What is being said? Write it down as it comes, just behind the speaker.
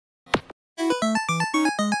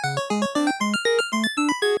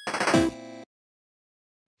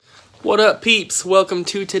What up, peeps? Welcome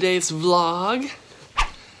to today's vlog.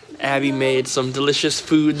 Abby made some delicious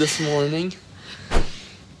food this morning.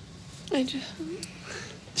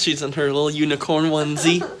 She's in her little unicorn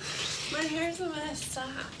onesie. My hair's a mess. Stop.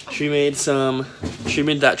 She made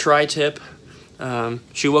that tri-tip.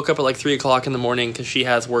 She woke up at like 3 o'clock in the morning because she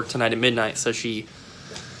has work tonight at midnight, so she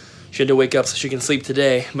had to wake up so she can sleep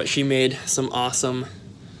today. But she made some awesome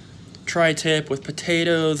tri-tip with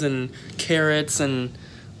potatoes and carrots and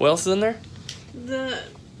what else is in there? The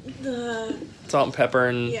salt and pepper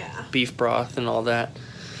and beef broth and all that.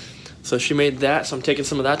 So she made that, so I'm taking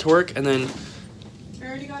some of that to work, and then I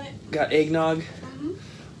already got it. Got eggnog.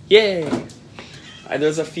 Yay!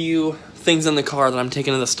 There's a few things in the car that I'm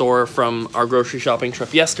taking to the store from our grocery shopping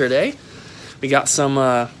trip yesterday. We got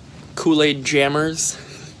some Kool-Aid jammers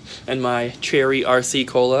and my cherry RC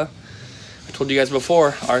cola. I told you guys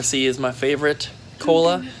before, RC is my favorite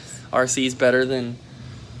cola. RC is better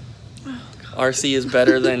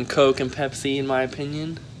than Coke and Pepsi, in my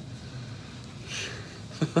opinion.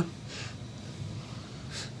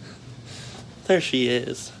 There she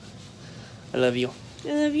is. I love you.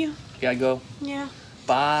 I love you. Gotta go. Yeah.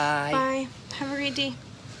 Bye. Bye. Have a great day.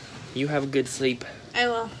 You have a good sleep. I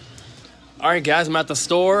will. Alright guys, I'm at the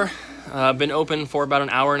store. Been open for about an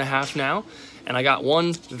hour and a half now. And I got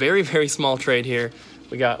one very, very small trade here.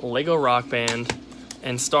 We got Lego Rock Band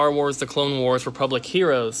and Star Wars The Clone Wars Republic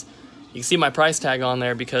Heroes. You can see my price tag on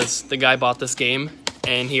there because the guy bought this game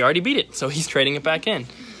and he already beat it, so he's trading it back in.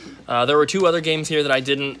 There were two other games here that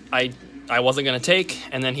I wasn't going to take,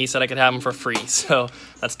 and then he said I could have them for free. So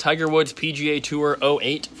that's Tiger Woods PGA Tour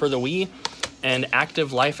 08 for the Wii and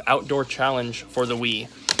Active Life Outdoor Challenge for the Wii.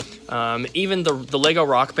 Even the Lego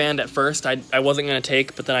Rock Band at first I wasn't going to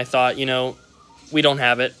take, but then I thought, you know, we don't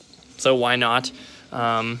have it, so why not?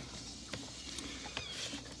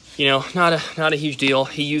 You know, not a huge deal.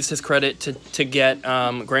 He used his credit to get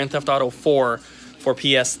Grand Theft Auto 4 for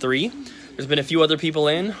PS3. There's been a few other people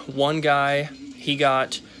in. One guy, he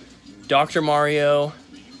got Dr. Mario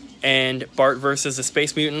and Bart vs. the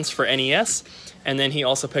Space Mutants for NES. And then he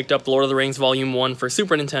also picked up Lord of the Rings Volume 1 for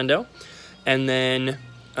Super Nintendo. And then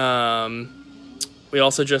we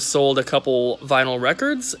also just sold a couple vinyl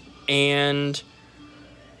records and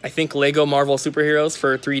I think Lego Marvel Superheroes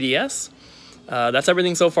for 3DS. That's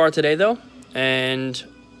everything so far today, though, and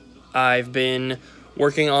I've been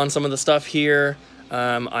working on some of the stuff here.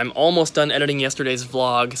 I'm almost done editing yesterday's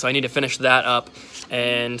vlog, so I need to finish that up,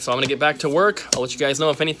 and so I'm going to get back to work. I'll let you guys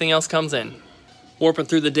know if anything else comes in. Warping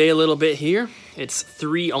through the day a little bit here. It's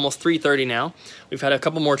almost 3:30 now. We've had a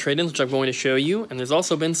couple more trade-ins, which I'm going to show you, and there's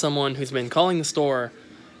also been someone who's been calling the store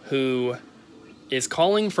who is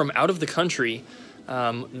calling from out of the country.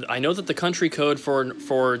 I know that the country code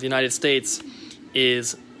for the United States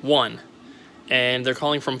is 1, and they're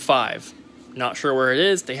calling from 5. Not sure where it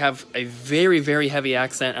is. They have a very, very heavy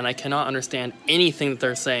accent, and I cannot understand anything that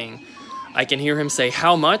they're saying. I can hear him say,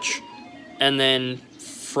 "How much?" and then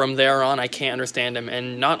from there on, I can't understand him.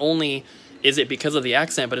 And not only is it because of the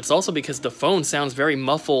accent, but it's also because the phone sounds very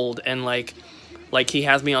muffled and like he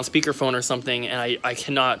has me on speakerphone or something, and I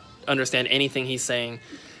cannot understand anything he's saying.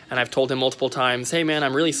 And I've told him multiple times, "Hey man,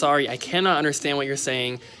 I'm really sorry, I cannot understand what you're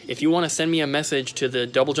saying. If you want to send me a message to the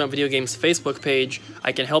Double Jump Video Games Facebook page,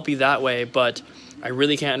 I can help you that way, but I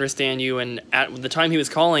really can't understand you." And at the time he was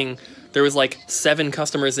calling, there was like 7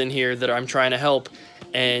 customers in here that I'm trying to help,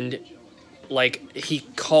 and like he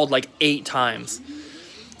called like 8 times.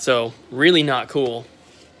 So really not cool.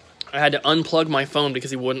 I had to unplug my phone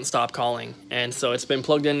because he wouldn't stop calling. And so it's been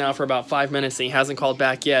plugged in now for about 5 minutes and he hasn't called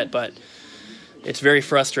back yet, but it's very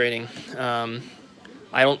frustrating.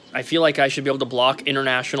 I feel like I should be able to block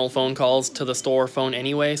international phone calls to the store phone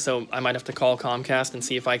anyway, so I might have to call Comcast and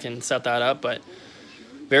see if I can set that up, but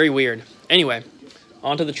very weird. Anyway,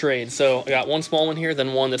 on to the trade. So I got one small one here,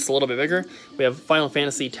 then one that's a little bit bigger. We have Final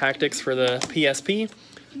Fantasy Tactics for the PSP,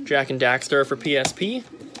 Jak and Daxter for PSP,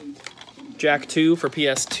 Jak 2 for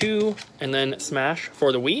PS2, and then Smash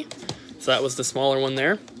for the Wii. So that was the smaller one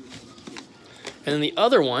there. And then the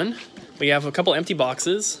other one, we have a couple empty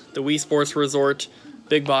boxes, the Wii Sports Resort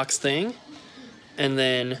big box thing, and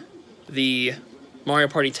then the Mario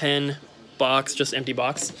Party 10 box, just empty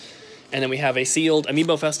box. And then we have a sealed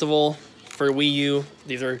Amiibo Festival for Wii U.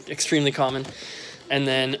 These are extremely common. And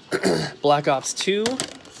then Black Ops 2,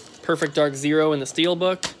 Perfect Dark Zero in the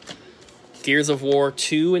Steelbook, Gears of War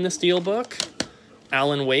 2 in the Steelbook,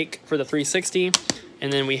 Alan Wake for the 360,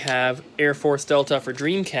 and then we have Air Force Delta for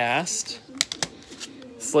Dreamcast,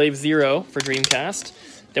 Slave Zero for Dreamcast,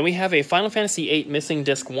 Then we have a Final Fantasy VIII missing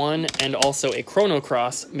disc 1 and also a Chrono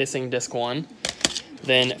Cross missing disc 1.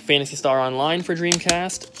 Then Phantasy Star Online for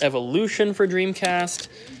Dreamcast, Evolution for Dreamcast,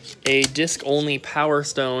 a disc-only Power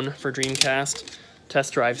Stone for Dreamcast,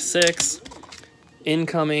 Test Drive 6,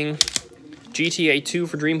 incoming, GTA 2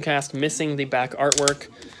 for Dreamcast missing the back artwork,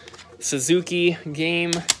 Suzuki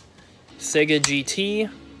game, Sega GT,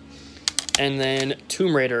 and then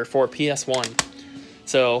Tomb Raider for PS1.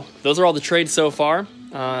 So those are all the trades so far.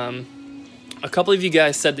 A couple of you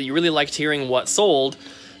guys said that you really liked hearing what sold,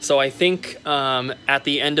 so I think at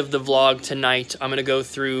the end of the vlog tonight, I'm gonna go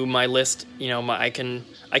through my list. You know, I can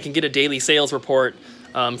get a daily sales report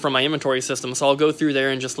from my inventory system, so I'll go through there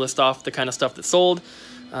and just list off the kind of stuff that sold.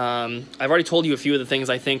 I've already told you a few of the things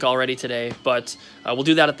I think already today, but we'll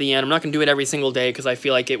do that at the end. I'm not gonna do it every single day because I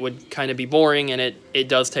feel like it would kind of be boring, and it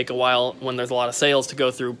does take a while when there's a lot of sales to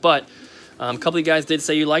go through. But a couple of you guys did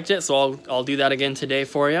say you liked it, so I'll do that again today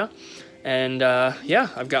for you. And yeah,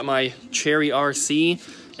 I've got my Cherry RC,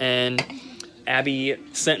 and Abby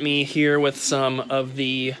sent me here with some of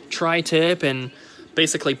the tri-tip and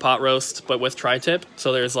basically pot roast, but with tri-tip.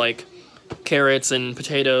 So there's like carrots and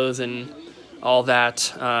potatoes and all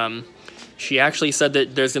that. She actually said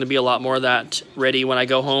that there's going to be a lot more of that ready when I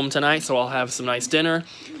go home tonight, so I'll have some nice dinner.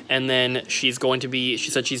 And then she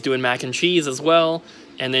said she's doing mac and cheese as well.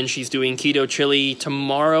 And then she's doing keto chili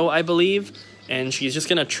tomorrow, I believe. And she's just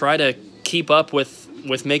going to try to keep up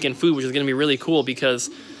with making food, which is going to be really cool because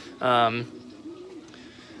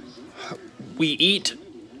we eat,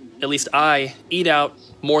 at least I eat out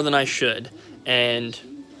more than I should. And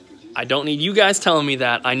I don't need you guys telling me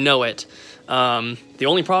that. I know it. The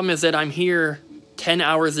only problem is that I'm here 10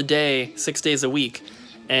 hours a day, 6 days a week.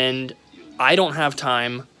 And I don't have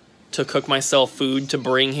time to cook myself food to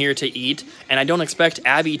bring here to eat, and I don't expect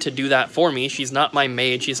Abby to do that for me. She's not my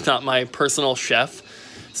maid, she's not my personal chef,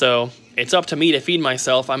 so it's up to me to feed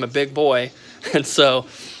myself. I'm a big boy, and so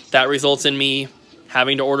that results in me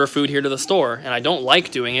having to order food here to the store, and I don't like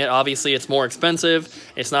doing it. Obviously, it's more expensive,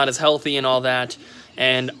 it's not as healthy and all that,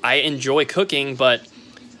 and I enjoy cooking, but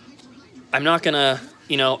I'm not gonna,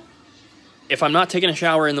 you know, if I'm not taking a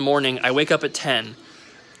shower in the morning, I wake up at 10.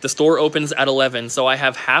 The store opens at 11, so I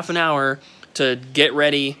have half an hour to get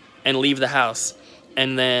ready and leave the house.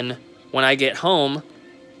 And then when I get home,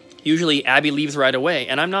 usually Abby leaves right away,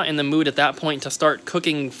 and I'm not in the mood at that point to start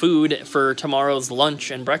cooking food for tomorrow's lunch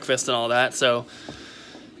and breakfast and all that, so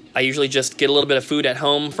I usually just get a little bit of food at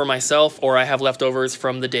home for myself, or I have leftovers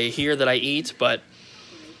from the day here that I eat. But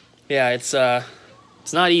yeah, it's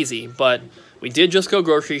not easy, but we did just go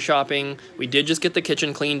grocery shopping. We did just get the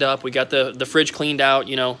kitchen cleaned up. We got the fridge cleaned out.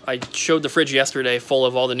 You know, I showed the fridge yesterday full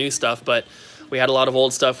of all the new stuff, but we had a lot of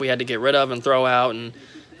old stuff we had to get rid of and throw out.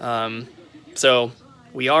 And so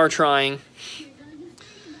we are trying.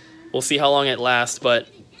 We'll see how long it lasts, but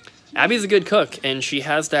Abby's a good cook, and she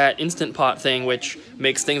has that Instant Pot thing, which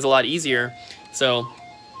makes things a lot easier. So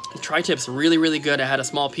the tri-tip's really, really good. I had a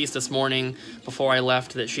small piece this morning before I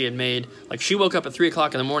left that she had made. Like, she woke up at 3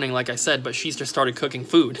 o'clock in the morning, like I said, but she's just started cooking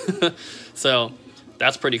food. So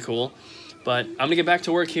that's pretty cool. But I'm gonna get back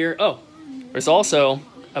to work here. Oh, there's also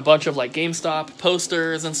a bunch of like GameStop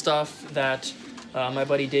posters and stuff that my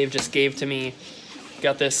buddy Dave just gave to me.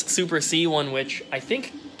 Got this Super C one, which I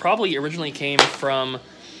think probably originally came from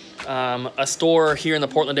a store here in the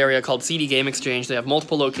Portland area called CD Game Exchange. They have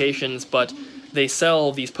multiple locations, but they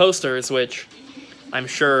sell these posters, which I'm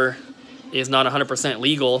sure is not 100%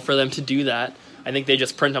 legal for them to do that. I think they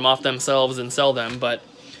just print them off themselves and sell them, but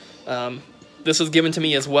this was given to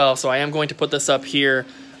me as well, so I am going to put this up here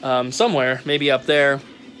somewhere, maybe up there.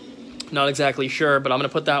 Not exactly sure, but I'm going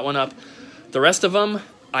to put that one up. The rest of them,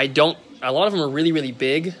 a lot of them are really, really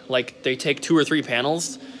big. Like, they take 2 or 3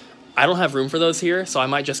 panels. I don't have room for those here, so I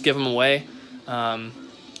might just give them away.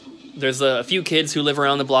 There's a few kids who live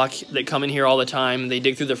around the block that come in here all the time. They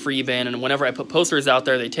dig through the free bin, and whenever I put posters out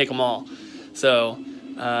there, they take them all. So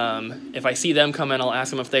if I see them come in, I'll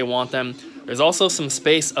ask them if they want them. There's also some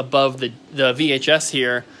space above the VHS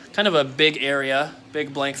here, kind of a big area,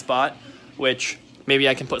 big blank spot, which maybe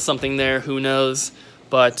I can put something there, who knows.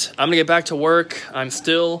 But I'm going to get back to work. I'm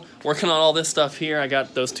still working on all this stuff here. I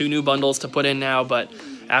got those 2 new bundles to put in now, but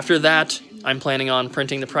after that, I'm planning on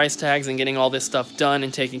printing the price tags and getting all this stuff done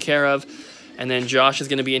and taken care of. And then Josh is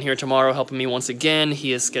going to be in here tomorrow helping me once again.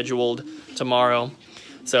 He is scheduled tomorrow.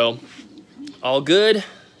 So, all good.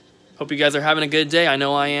 Hope you guys are having a good day. I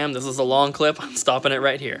know I am. This is a long clip. I'm stopping it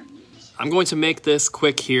right here. I'm going to make this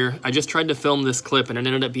quick here. I just tried to film this clip and it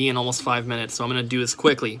ended up being almost 5 minutes, so I'm going to do this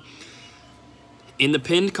quickly. In the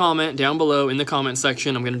pinned comment down below in the comment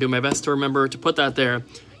section, I'm going to do my best to remember to put that there.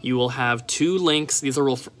 you will have 2 links. These are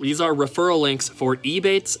referral links for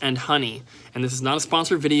Ebates and Honey. And this is not a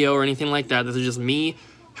sponsored video or anything like that. This is just me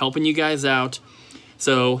helping you guys out.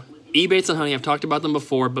 So Ebates and Honey, I've talked about them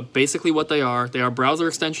before, but basically what they are browser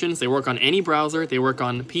extensions. They work on any browser. They work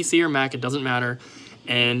on PC or Mac, it doesn't matter.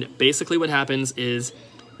 And basically what happens is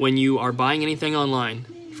when you are buying anything online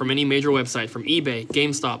from any major website, from eBay,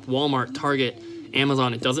 GameStop, Walmart, Target,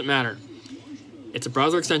 Amazon, it doesn't matter. It's a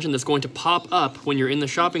browser extension that's going to pop up when you're in the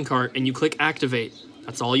shopping cart and you click activate.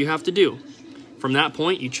 That's all you have to do. From that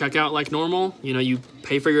point, you check out like normal. You know, you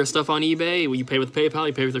pay for your stuff on eBay, you pay with PayPal,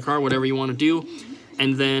 you pay with your card, whatever you want to do.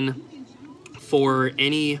 And then for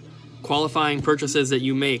any qualifying purchases that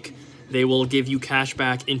you make, they will give you cash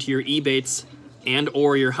back into your Ebates and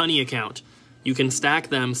or your Honey account. You can stack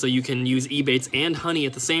them so you can use Ebates and Honey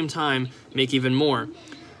at the same time, make even more.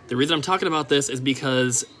 The reason I'm talking about this is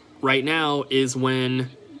because right now is when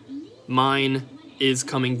mine is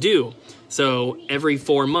coming due. So every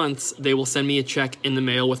 4 months, they will send me a check in the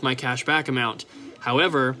mail with my cash back amount.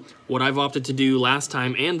 However, what I've opted to do last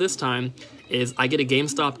time and this time is I get a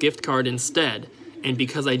GameStop gift card instead. And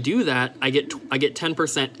because I do that, I get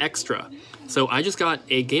 10% extra. So I just got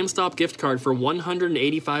a GameStop gift card for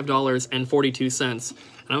 $185.42. And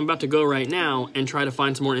I'm about to go right now and try to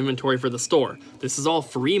find some more inventory for the store. This is all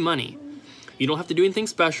free money. You don't have to do anything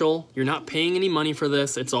special. You're not paying any money for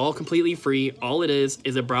this. It's all completely free. All it is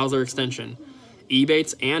a browser extension.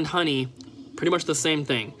 Ebates and Honey, pretty much the same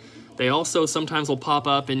thing. They also sometimes will pop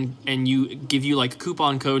up and you give you like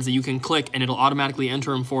coupon codes that you can click and it'll automatically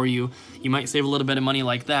enter them for you. You might save a little bit of money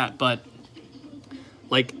like that, but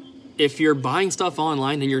like if you're buying stuff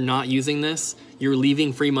online and you're not using this, you're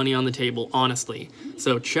leaving free money on the table, honestly.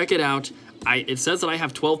 So check it out. It says that I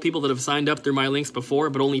have 12 people that have signed up through my links before,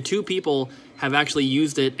 but only 2 people have actually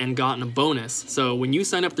used it and gotten a bonus. So when you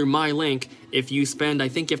sign up through my link, if you spend, I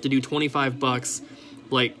think you have to do 25 bucks,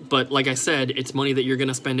 but like I said, it's money that you're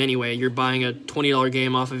gonna spend anyway. You're buying a $20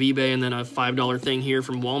 game off of eBay and then a $5 thing here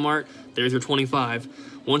from Walmart, there's your 25.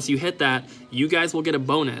 Once you hit that, you guys will get a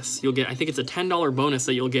bonus. You'll get, I think it's a $10 bonus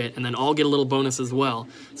that you'll get, and then I'll get a little bonus as well.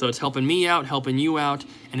 So it's helping me out, helping you out,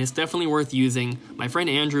 and it's definitely worth using. My friend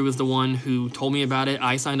Andrew is the one who told me about it.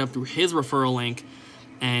 I signed up through his referral link,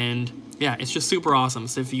 and yeah, it's just super awesome.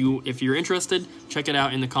 So if you're interested, check it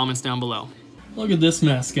out in the comments down below. Look at this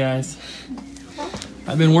mess, guys.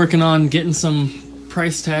 I've been working on getting some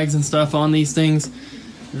price tags and stuff on these things.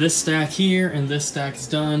 This stack here and this stack's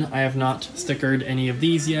done. I have not stickered any of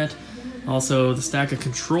these yet. Also, the stack of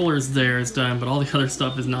controllers there is done, but all the other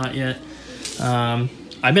stuff is not yet.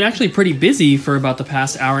 I've been actually pretty busy for about the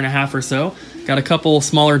past hour and a half or so. Got a couple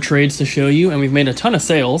smaller trades to show you, and we've made a ton of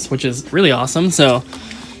sales, which is really awesome. So,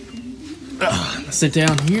 sit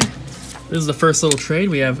down here. This is the first little trade.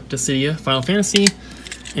 We have Dissidia, Final Fantasy,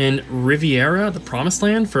 and Riviera, the Promised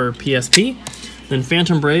Land for PSP. Then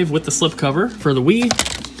Phantom Brave with the slipcover for the Wii.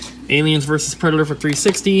 Aliens vs. Predator for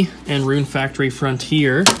 360, and Rune Factory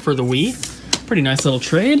Frontier for the Wii. Pretty nice little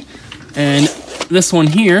trade. And this one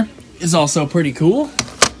here is also pretty cool.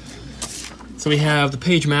 So we have the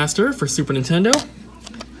Page Master for Super Nintendo.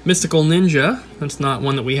 Mystical Ninja, that's not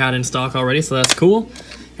one that we had in stock already, so that's cool.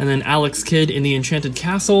 And then Alex Kidd in the Enchanted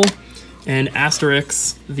Castle, and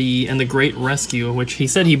Asterix and the Great Rescue, which he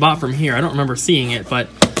said he bought from here. I don't remember seeing it, but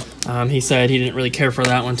he said he didn't really care for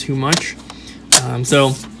that one too much.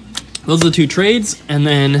 So those are the 2 trades, and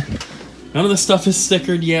then none of the stuff is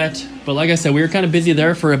stickered yet, but like I said, we were kind of busy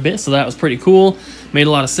there for a bit, so that was pretty cool. Made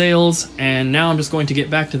a lot of sales, and now I'm just going to get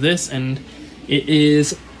back to this, and it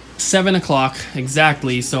is 7 o'clock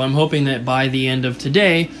exactly, so I'm hoping that by the end of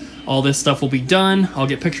today, all this stuff will be done, I'll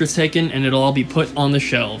get pictures taken, and it'll all be put on the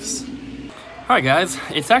shelves. Alright guys,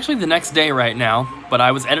 it's actually the next day right now, but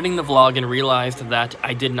I was editing the vlog and realized that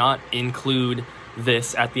I did not include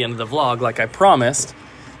this at the end of the vlog like I promised.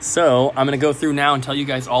 So I'm going to go through now and tell you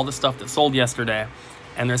guys all the stuff that sold yesterday.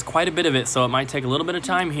 And there's quite a bit of it, so it might take a little bit of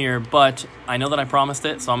time here, but I know that I promised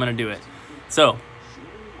it, so I'm going to do it. So,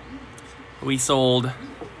 we sold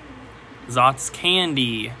Zot's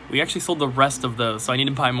Candy. We actually sold the rest of those, so I need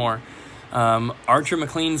to buy more. Archer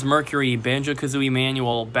McLean's Mercury, Banjo-Kazooie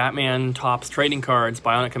Manual, Batman Topps Trading Cards,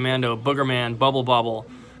 Bionic Commando, Boogerman, Bubble Bobble,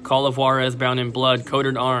 Call of Juarez Bound in Blood,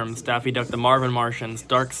 Coded Arms, Daffy Duck the Marvin Martians,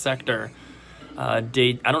 Dark Sector. I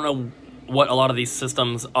don't know what a lot of these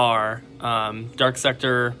systems are. Dark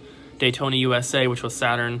Sector, Daytona USA, which was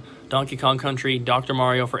Saturn, Donkey Kong Country, Dr.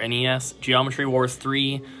 Mario for NES, Geometry Wars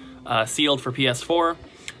 3, Sealed for PS4,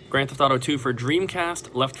 Grand Theft Auto 2 for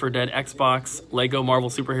Dreamcast, Left 4 Dead Xbox, Lego Marvel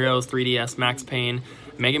Superheroes 3DS Max Payne,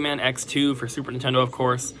 Mega Man X2 for Super Nintendo, of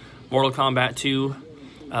course, Mortal Kombat 2,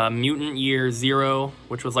 Mutant Year Zero,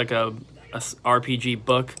 which was like a RPG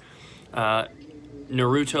book.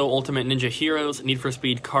 Naruto Ultimate Ninja Heroes, Need for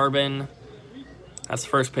Speed Carbon. That's the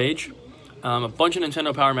first page. A bunch of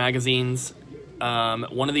Nintendo Power magazines.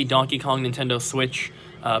 One of the Donkey Kong Nintendo Switch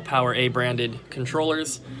Power A branded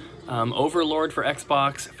controllers. Overlord for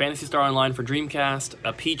Xbox. Phantasy Star Online for Dreamcast.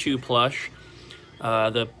 A Pichu plush.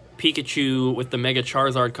 The Pikachu with the Mega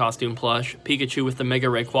Charizard costume plush. Pikachu with the Mega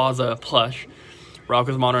Rayquaza plush. Rock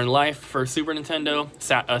with Modern Life for Super Nintendo.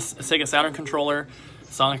 A Sega Saturn controller.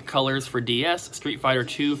 Sonic Colors for DS, Street Fighter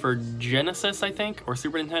 2 for Genesis, I think, or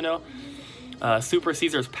Super Nintendo. Super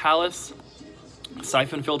Caesar's Palace,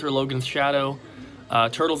 Siphon Filter Logan's Shadow,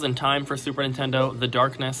 Turtles in Time for Super Nintendo, The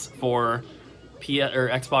Darkness for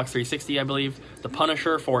Xbox 360, I believe, The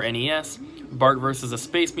Punisher for NES, Bart vs. the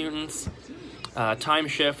Space Mutants, Time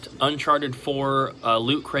Shift, Uncharted 4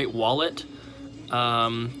 Loot Crate Wallet,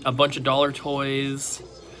 a bunch of dollar toys,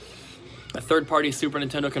 a third-party Super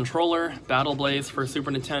Nintendo controller, Battle Blaze for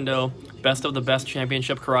Super Nintendo, Best of the Best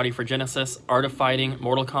Championship Karate for Genesis, Art of Fighting,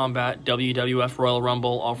 Mortal Kombat, WWF Royal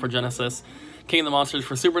Rumble, all for Genesis, King of the Monsters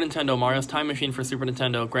for Super Nintendo, Mario's Time Machine for Super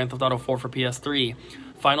Nintendo, Grand Theft Auto 4 for PS3,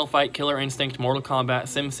 Final Fight, Killer Instinct, Mortal Kombat,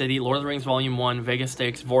 SimCity, Lord of the Rings Volume 1, Vegas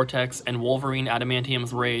Stakes, Vortex, and Wolverine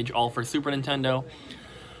Adamantium's Rage, all for Super Nintendo,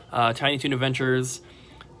 Tiny Toon Adventures,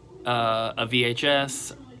 a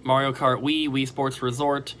VHS, Mario Kart Wii, Wii Sports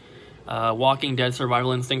Resort, Walking Dead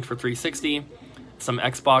Survival Instinct for 360, some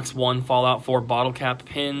Xbox One Fallout 4 bottle cap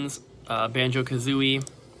pins, Banjo-Kazooie,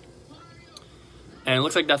 and it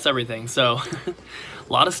looks like that's everything. So,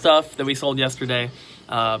 a lot of stuff that we sold yesterday,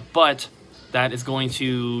 but that is going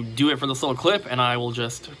to do it for this little clip, and I will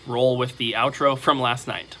just roll with the outro from last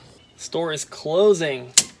night. Store is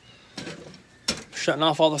closing. Shutting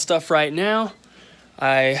off all the stuff right now.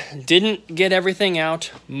 I didn't get everything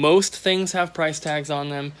out. Most things have price tags on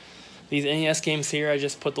them. These NES games here, I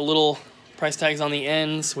just put the little price tags on the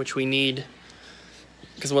ends, which we need,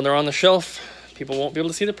 because when they're on the shelf, people won't be able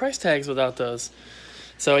to see the price tags without those.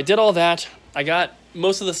 So I did all that. I got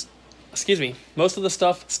most of the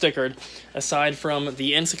stuff stickered, aside from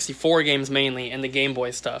the N64 games mainly, and the Game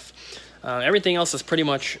Boy stuff. Everything else is pretty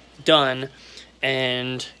much done,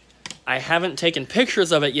 and I haven't taken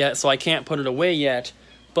pictures of it yet, so I can't put it away yet,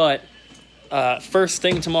 but first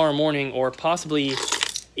thing tomorrow morning, or possibly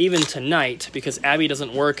even tonight, because Abby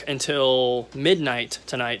doesn't work until midnight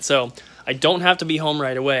tonight, so I don't have to be home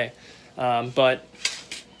right away. But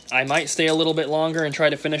I might stay a little bit longer and try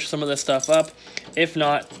to finish some of this stuff up. If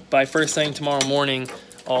not, by first thing tomorrow morning,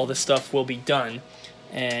 all this stuff will be done.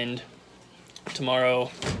 And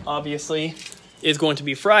tomorrow, obviously, is going to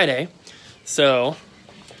be Friday, so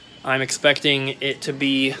I'm expecting it to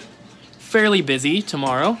be fairly busy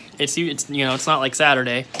tomorrow. It's you know, it's not like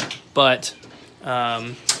Saturday, but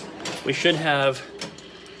we should have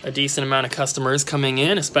a decent amount of customers coming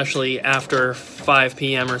in, especially after 5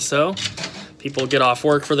 p.m. or so. People get off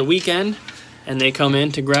work for the weekend, and they come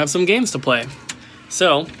in to grab some games to play.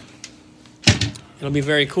 So, it'll be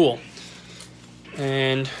very cool.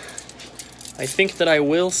 And I think that I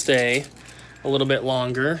will stay a little bit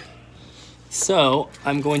longer. So,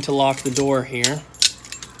 I'm going to lock the door here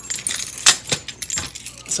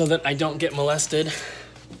so that I don't get molested.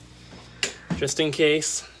 Just in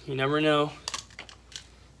case. You never know.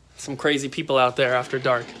 Some crazy people out there after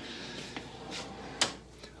dark.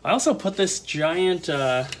 I also put this giant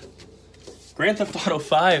Grand Theft Auto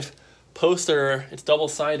 5 poster. It's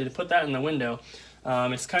double-sided. Put that in the window.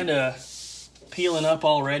 It's kind of peeling up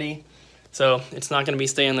already, so it's not going to be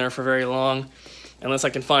staying there for very long unless I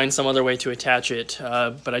can find some other way to attach it.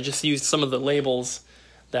 But I just used some of the labels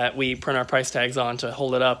that we print our price tags on to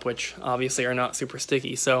hold it up, which obviously are not super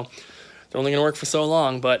sticky, so they're only going to work for so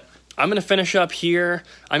long. But I'm going to finish up here.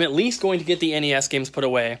 I'm at least going to get the NES games put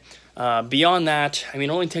away. Beyond that, I mean,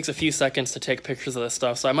 it only takes a few seconds to take pictures of this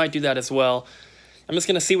stuff, so I might do that as well. I'm just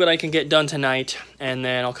going to see what I can get done tonight, and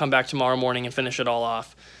then I'll come back tomorrow morning and finish it all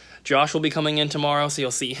off. Josh will be coming in tomorrow, so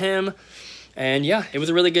you'll see him. And yeah, it was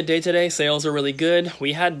a really good day today. Sales are really good.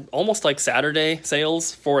 We had almost like Saturday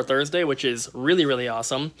sales for Thursday, which is really, really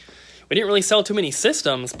awesome. We didn't really sell too many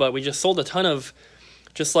systems, but we just sold a ton of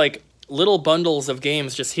just like little bundles of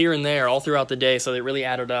games just here and there all throughout the day, so they really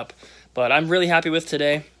added up. But I'm really happy with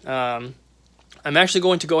today. I'm actually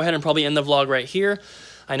going to go ahead and probably end the vlog right here.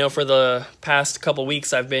 I know for the past couple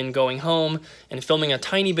weeks I've been going home and filming a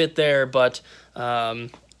tiny bit there, but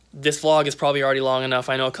this vlog is probably already long enough.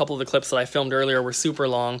 I know a couple of the clips that I filmed earlier were super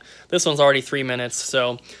long. This one's already 3 minutes,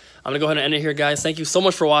 so I'm going to go ahead and end it here, guys. Thank you so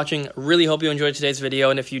much for watching. Really hope you enjoyed today's video,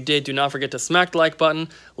 and if you did, do not forget to smack the like button,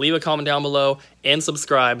 leave a comment down below, and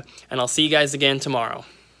subscribe, and I'll see you guys again tomorrow.